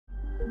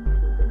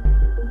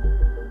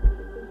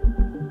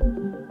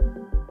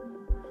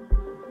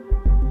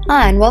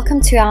Hi and welcome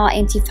to our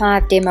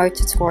MT5 demo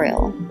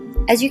tutorial.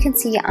 As you can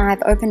see,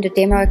 I've opened a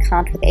demo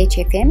account with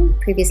HFM,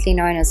 previously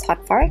known as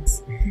Hot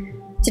Forex.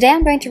 Today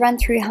I'm going to run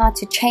through how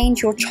to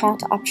change your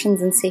chart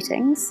options and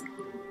settings,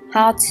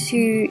 how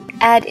to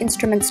add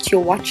instruments to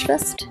your watch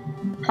list,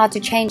 how to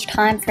change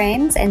time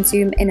frames and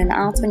zoom in and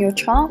out on your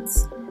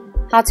charts,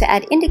 how to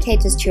add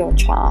indicators to your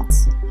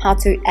charts, how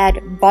to add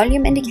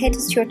volume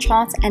indicators to your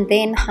charts, and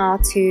then how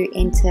to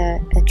enter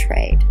a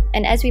trade.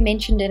 And as we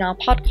mentioned in our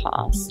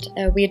podcast,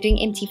 we are doing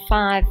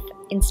MT5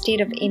 instead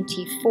of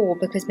MT4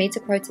 because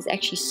MetaTrader has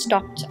actually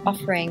stopped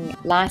offering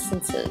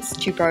licenses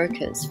to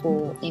brokers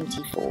for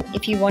MT4.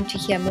 If you want to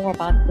hear more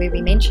about where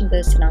we mentioned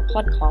this in our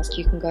podcast,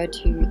 you can go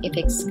to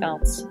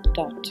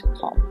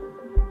fxscouts.com.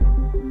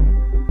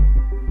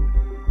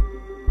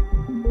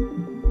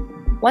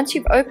 Once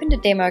you've opened a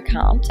demo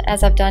account,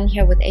 as I've done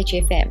here with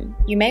HFM,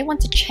 you may want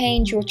to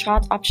change your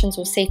chart options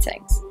or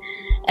settings.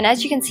 And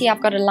as you can see,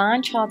 I've got a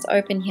line chart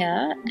open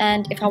here,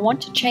 and if I want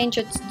to change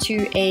it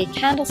to a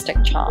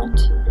candlestick chart,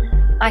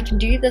 I can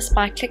do this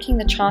by clicking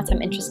the chart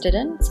I'm interested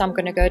in. So I'm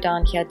going to go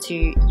down here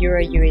to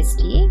Euro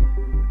USD,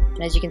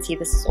 and as you can see,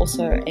 this is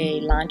also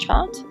a line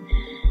chart.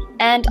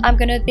 And I'm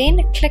going to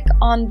then click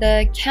on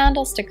the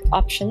candlestick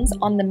options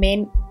on the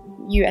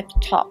menu at the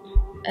top.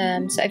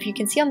 So if you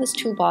can see on this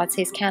toolbar, it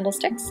says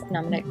candlesticks, and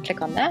I'm going to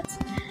click on that.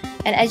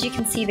 And as you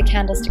can see, the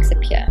candlesticks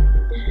appear.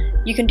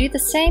 You can do the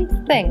same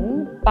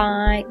thing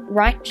by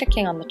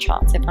right-clicking on the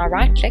charts. If I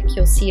right-click,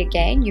 you'll see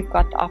again, you've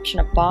got the option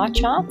of bar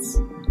charts.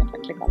 If I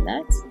click on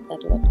that,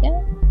 that'll appear.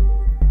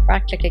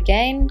 Right-click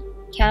again,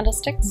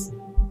 candlesticks.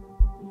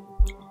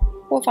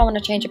 Or if I want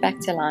to change it back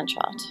to a line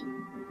chart.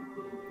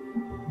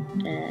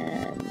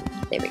 And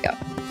there we go.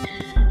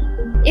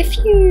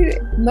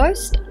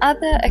 Most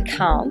other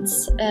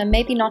accounts,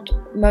 maybe not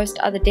most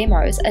other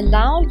demos,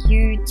 allow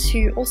you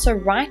to also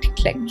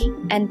right-click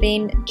and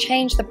then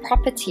change the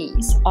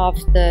properties of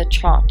the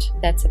chart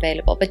that's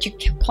available, but you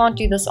can't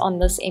do this on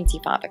this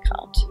MT5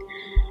 account.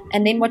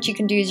 And then what you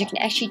can do is you can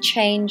actually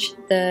change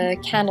the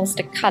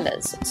candlestick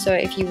colors. So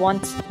if you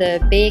want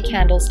the bear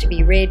candles to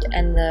be red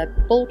and the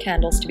bull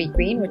candles to be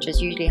green, which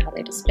is usually how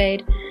they're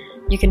displayed,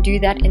 you can do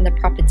that in the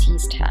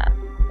properties tab,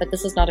 but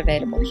this is not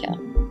available here.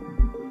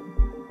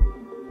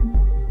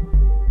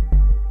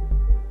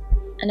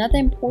 Another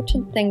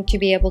important thing to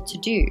be able to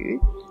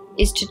do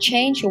is to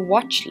change your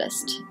watch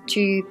list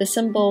to the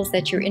symbols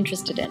that you're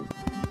interested in.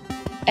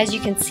 As you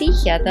can see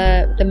here,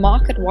 the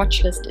market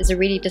watch list is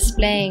already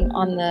displaying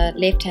on the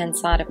left-hand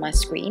side of my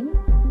screen.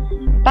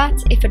 But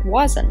if it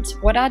wasn't,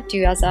 what I'd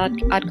do is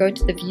I'd go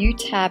to the View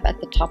tab at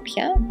the top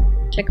here,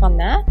 click on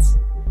that.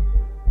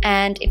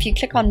 And if you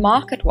click on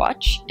Market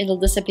Watch, it'll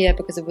disappear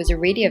because it was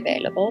already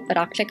available, but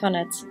I'll click on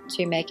it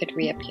to make it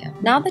reappear.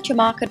 Now that your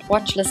Market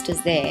Watch list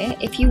is there,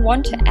 if you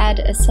want to add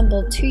a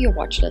symbol to your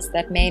watch list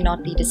that may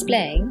not be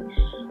displaying,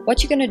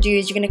 what you're going to do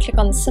is you're going to click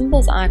on the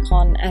symbols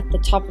icon at the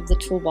top of the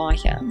toolbar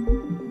here.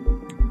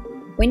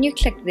 When you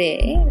click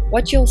there,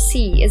 what you'll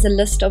see is a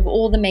list of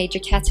all the major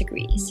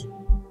categories.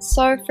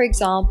 So for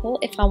example,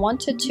 if I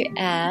wanted to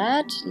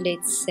add,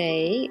 let's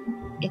say,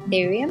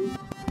 Ethereum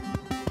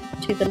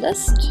to the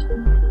list,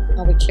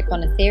 I would click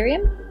on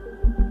Ethereum,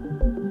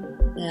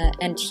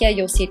 and here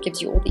you'll see it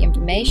gives you all the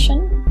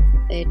information.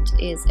 It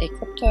is a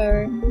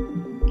crypto,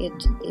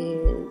 it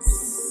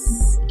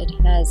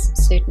has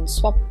certain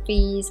swap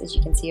fees, as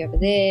you can see over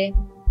there,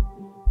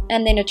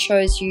 and then it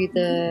shows you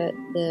the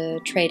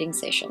trading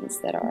sessions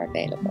that are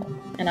available.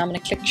 And I'm going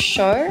to click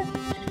show,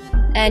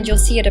 and you'll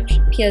see it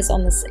appears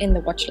on this in the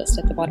watch list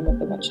at the bottom of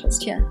the watch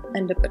list here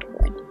under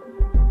Bitcoin.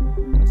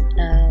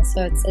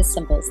 So it's as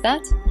simple as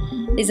that.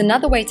 There's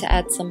another way to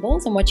add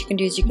symbols, and what you can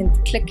do is you can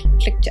click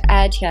to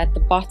add here at the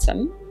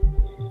bottom,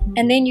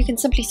 and then you can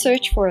simply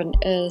search for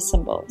a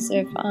symbol. So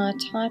if I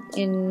type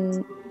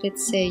in,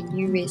 let's say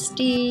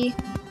USD,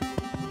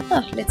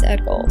 let's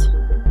add gold.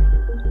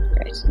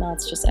 Great, now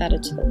it's just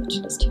added to the watch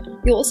list here.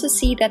 You'll also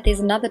see that there's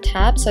another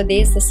tab. So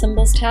there's the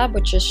symbols tab,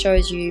 which just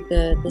shows you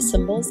the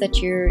symbols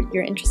that you're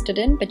interested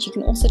in, but you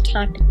can also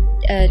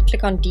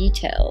click on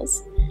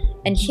details.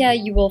 And here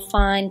you will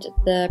find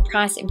the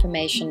price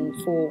information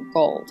for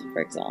gold,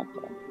 for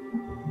example.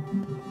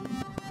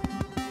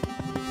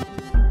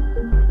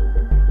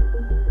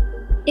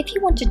 If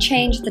you want to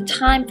change the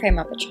time frame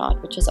of a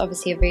chart, which is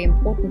obviously a very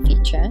important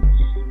feature,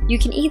 you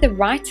can either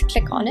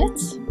right-click on it.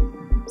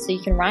 So you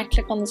can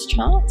right-click on this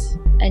chart,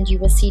 and you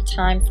will see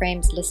time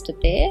frames listed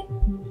there.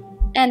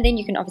 And then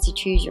you can obviously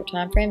choose your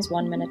time frames,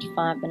 1 minute,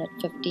 5 minute,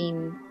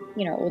 15,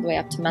 all the way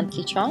up to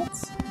monthly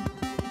charts.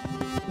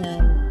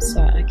 So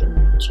I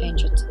can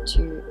change it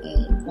to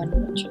a 1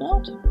 minute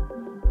chart,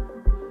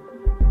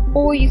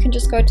 or you can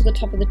just go to the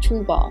top of the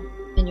toolbar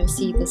and you'll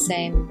see the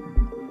same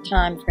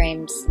time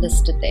frames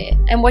listed there.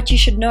 And what you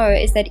should know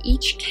is that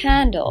each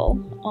candle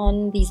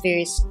on these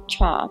various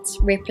charts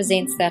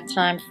represents that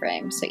time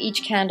frame. So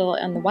each candle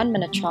on the 1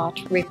 minute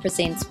chart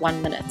represents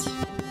 1 minute,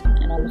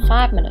 and on the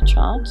 5 minute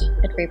chart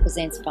it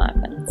represents 5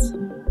 minutes.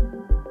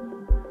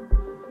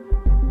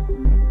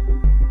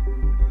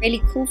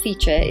 really cool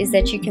feature is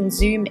that you can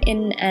zoom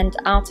in and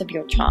out of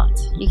your chart.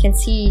 You can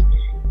see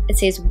it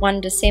says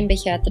 1 December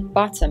here at the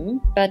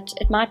bottom, but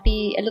it might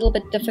be a little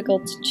bit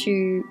difficult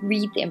to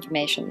read the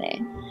information there.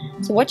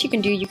 So what you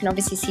can do, you can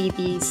obviously see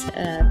these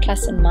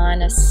plus and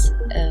minus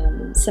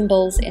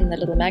symbols in the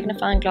little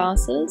magnifying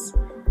glasses.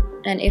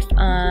 And if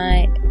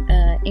I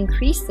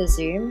increase the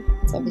zoom,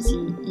 it's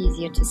obviously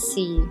easier to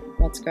see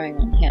what's going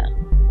on here.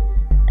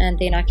 And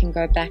then I can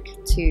go back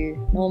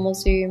to normal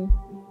zoom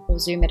or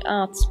zoom it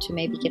out to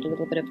maybe get a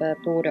little bit of a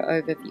broader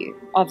overview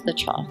of the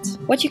chart.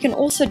 What you can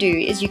also do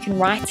is you can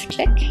right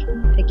click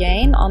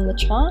again on the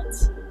chart,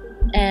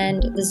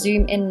 and the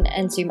zoom in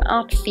and zoom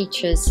out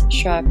features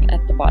show up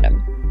at the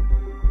bottom.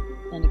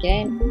 And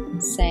again,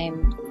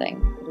 same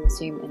thing, it'll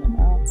zoom in and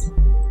out,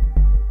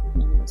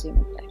 and I'm going to zoom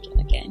it back in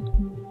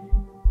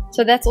again.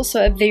 So that's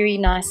also a very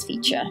nice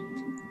feature.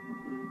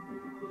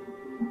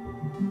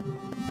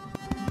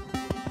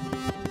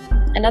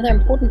 Another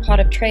important part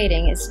of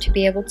trading is to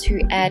be able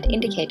to add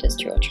indicators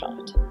to your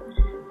chart.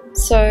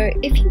 So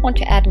if you want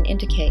to add an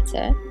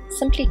indicator,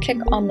 simply click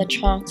on the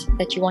chart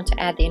that you want to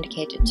add the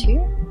indicator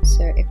to.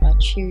 So if I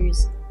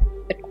choose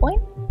Bitcoin,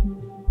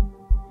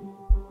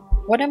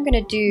 what I'm going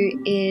to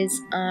do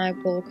is I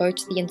will go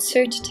to the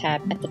Insert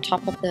tab at the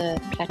top of the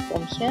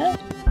platform here,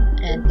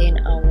 and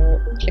then I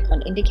will click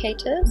on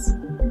Indicators.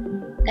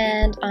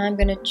 And I'm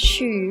going to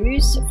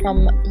choose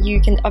from,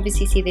 you can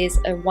obviously see there's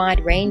a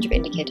wide range of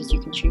indicators you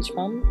can choose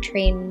from: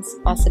 trends,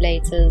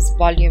 oscillators,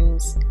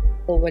 volumes,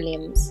 or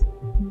Williams.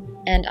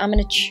 And I'm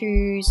going to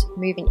choose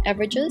moving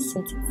averages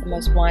since it's the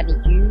most widely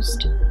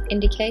used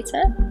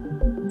indicator.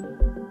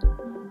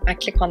 I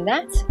click on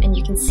that, and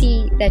you can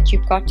see that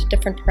you've got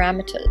different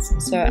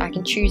parameters. So I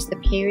can choose the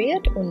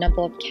period or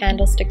number of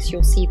candlesticks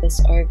you'll see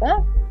this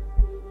over.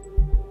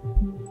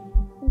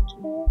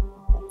 Okay,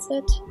 that's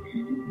it.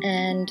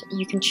 And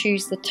you can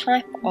choose the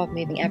type of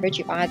moving average.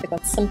 You've either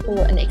got simple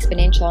and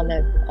exponential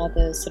are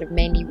the sort of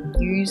mainly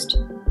used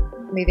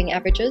moving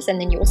averages, and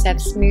then you also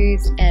have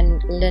smooth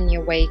and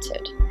linear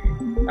weighted.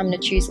 I'm going to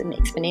choose an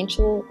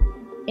exponential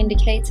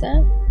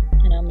indicator,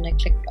 and I'm going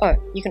to click, oh,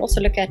 you can also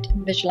look at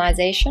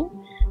visualization.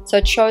 So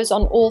it shows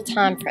on all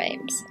time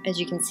frames, as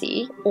you can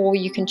see, or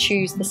you can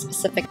choose the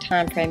specific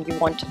time frame you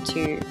want it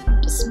to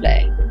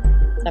display.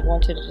 So I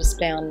wanted to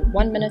display on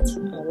 1 minute,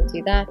 I will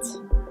do that.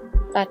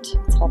 But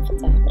it's helpful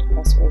to have it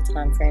across all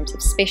time frames,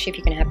 especially if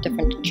you can have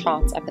different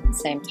charts up at the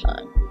same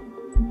time.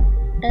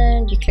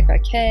 And you click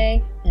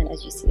OK, and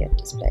as you see, it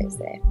displays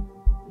there.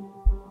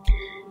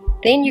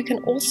 Then you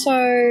can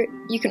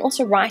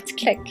also right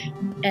click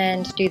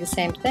and do the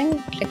same thing.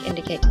 Click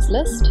Indicators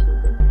List.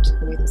 Just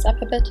move this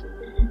up a bit.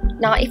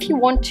 Now, if you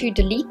want to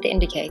delete the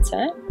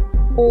indicator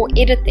or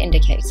edit the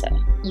indicator,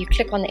 you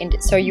click on the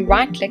so you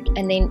right click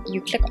and then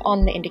you click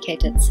on the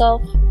indicator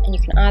itself, and you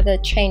can either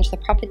change the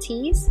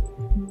properties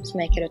to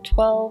make it a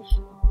 12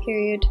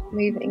 period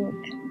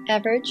moving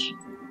average,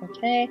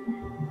 okay,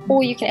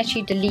 or you can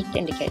actually delete the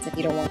indicator if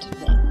you don't want it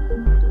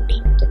there.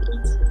 You click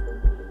delete,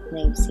 and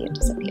then you see it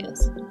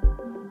disappears.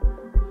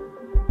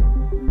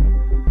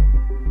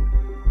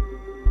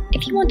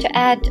 If you want to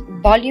add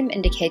volume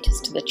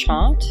indicators to the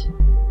chart,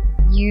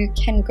 you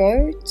can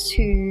go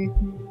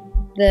to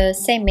the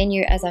same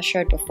menu as I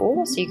showed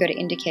before. So you go to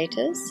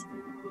Indicators,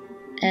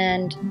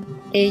 and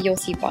there you'll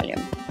see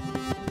volume.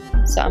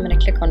 So I'm going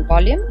to click on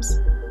Volumes.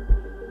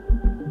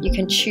 You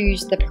can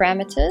choose the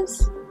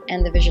parameters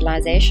and the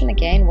visualization,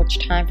 again,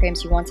 which time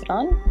frames you want it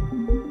on.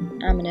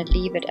 I'm going to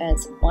leave it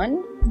as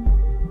 1.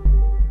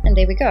 And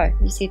there we go.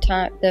 You see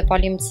the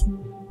volumes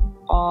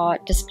are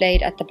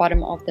displayed at the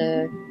bottom of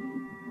the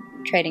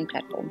trading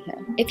platform here.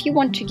 If you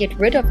want to get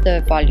rid of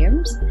the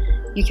volumes,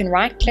 you can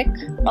right click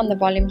on the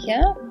volume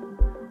here,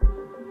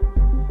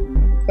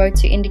 go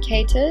to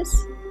Indicators,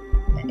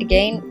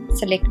 again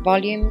select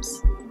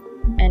Volumes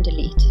and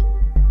delete,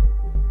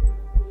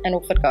 and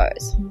off it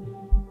goes.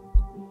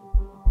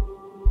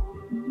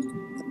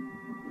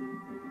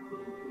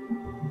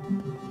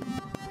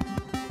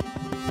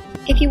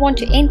 If you want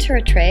to enter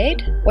a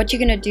trade, what you're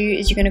going to do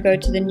is you're going to go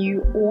to the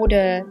New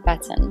Order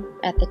button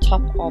at the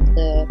top of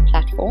the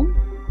platform.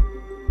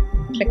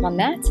 Click on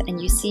that,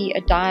 and you see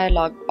a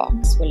dialog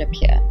box will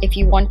appear. If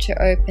you want to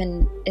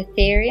open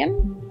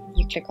Ethereum,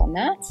 you click on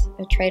that,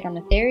 a trade on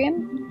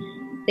Ethereum.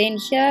 Then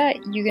here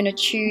you're going to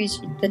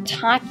choose the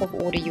type of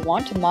order you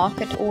want, a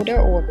market order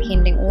or a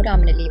pending order.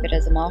 I'm going to leave it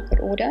as a market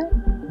order.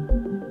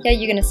 Here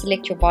you're going to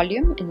select your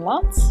volume in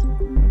lots. So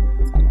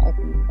I'm going to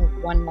open a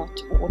 1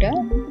 lot order.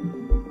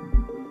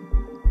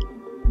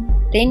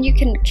 Then you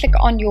can click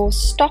on your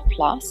stop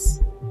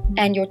loss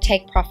and your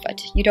take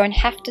profit. You don't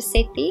have to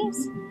set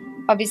these.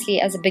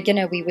 Obviously, as a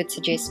beginner, we would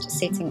suggest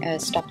setting a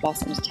stop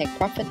loss and a take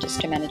profit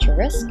just to manage your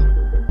risk.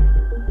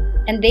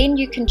 And then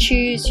you can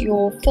choose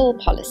your fill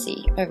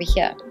policy over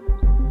here.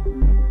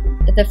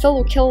 The fill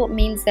or kill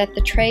means that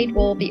the trade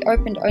will be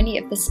opened only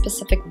if the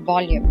specific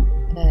volume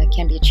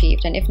can be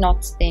achieved, and if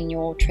not, then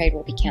your trade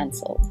will be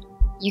cancelled.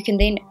 You can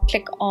then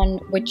click on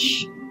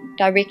which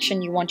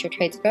direction you want your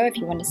trade to go, if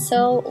you want to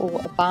sell or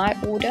a buy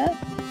order.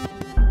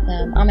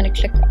 I'm going to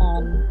click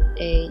on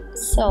a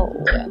sell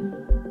order.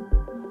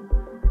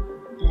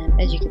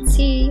 And as you can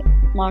see,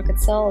 market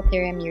sell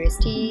Ethereum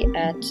USD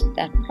at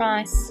that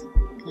price,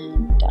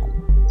 and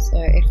done. So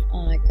if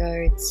I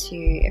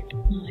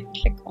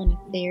click on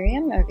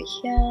Ethereum over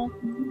here,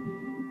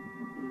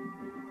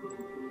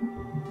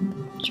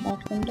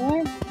 chart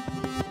window,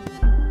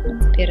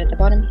 it's appeared at the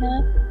bottom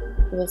here,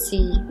 you will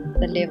see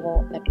the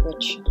level at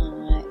which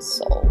I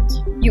sold.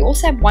 You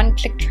also have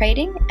one-click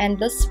trading, and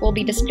this will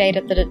be displayed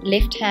at the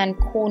left-hand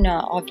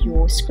corner of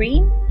your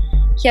screen.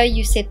 Here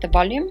you set the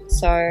volume,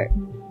 so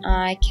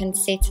I can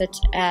set it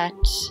at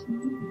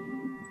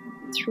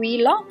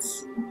 3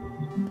 lots,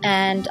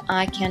 and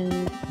I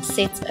can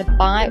set a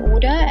buy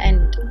order,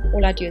 and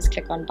all I do is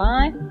click on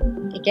buy.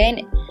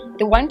 Again,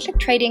 the one-click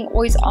trading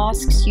always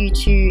asks you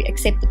to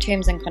accept the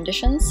terms and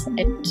conditions.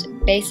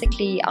 It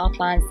basically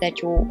outlines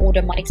that your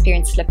order might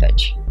experience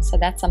slippage, so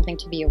that's something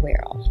to be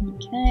aware of.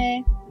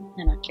 Okay,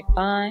 and I click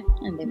buy,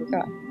 and there we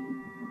go.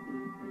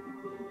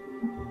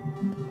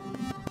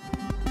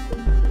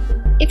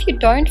 If you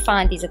don't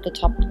find these at the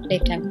top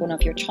left-hand corner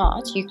of your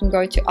chart, you can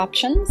go to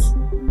options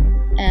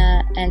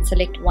and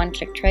select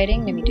one-click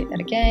trading. Let me do that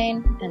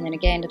again, and then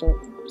again it'll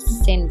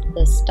send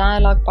this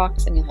dialog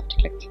box, and you'll have to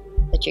click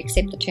that you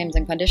accept the terms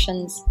and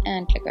conditions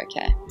and click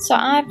OK. So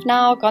I've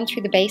now gone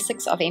through the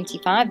basics of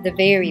MT5, the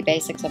very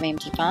basics of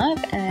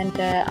MT5, and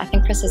I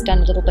think Chris has done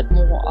a little bit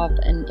more of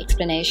an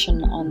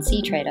explanation on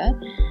CTrader.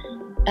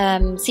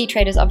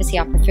 CTrader is obviously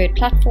our preferred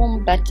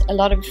platform, but a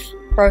lot of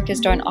brokers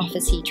don't offer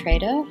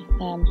CTrader.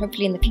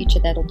 Hopefully in the future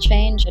that'll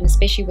change, and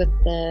especially with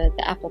the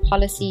Apple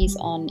policies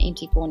on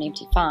MT4 and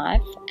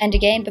MT5. And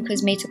again,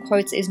 because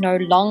MetaQuotes is no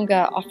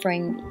longer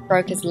offering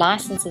brokers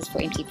licenses for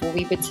MT4,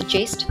 we would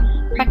suggest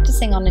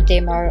practicing on a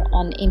demo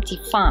on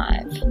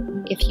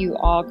MT5 if you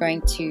are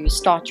going to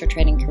start your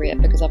trading career,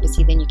 because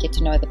obviously then you get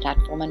to know the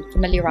platform and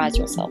familiarize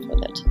yourself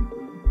with it.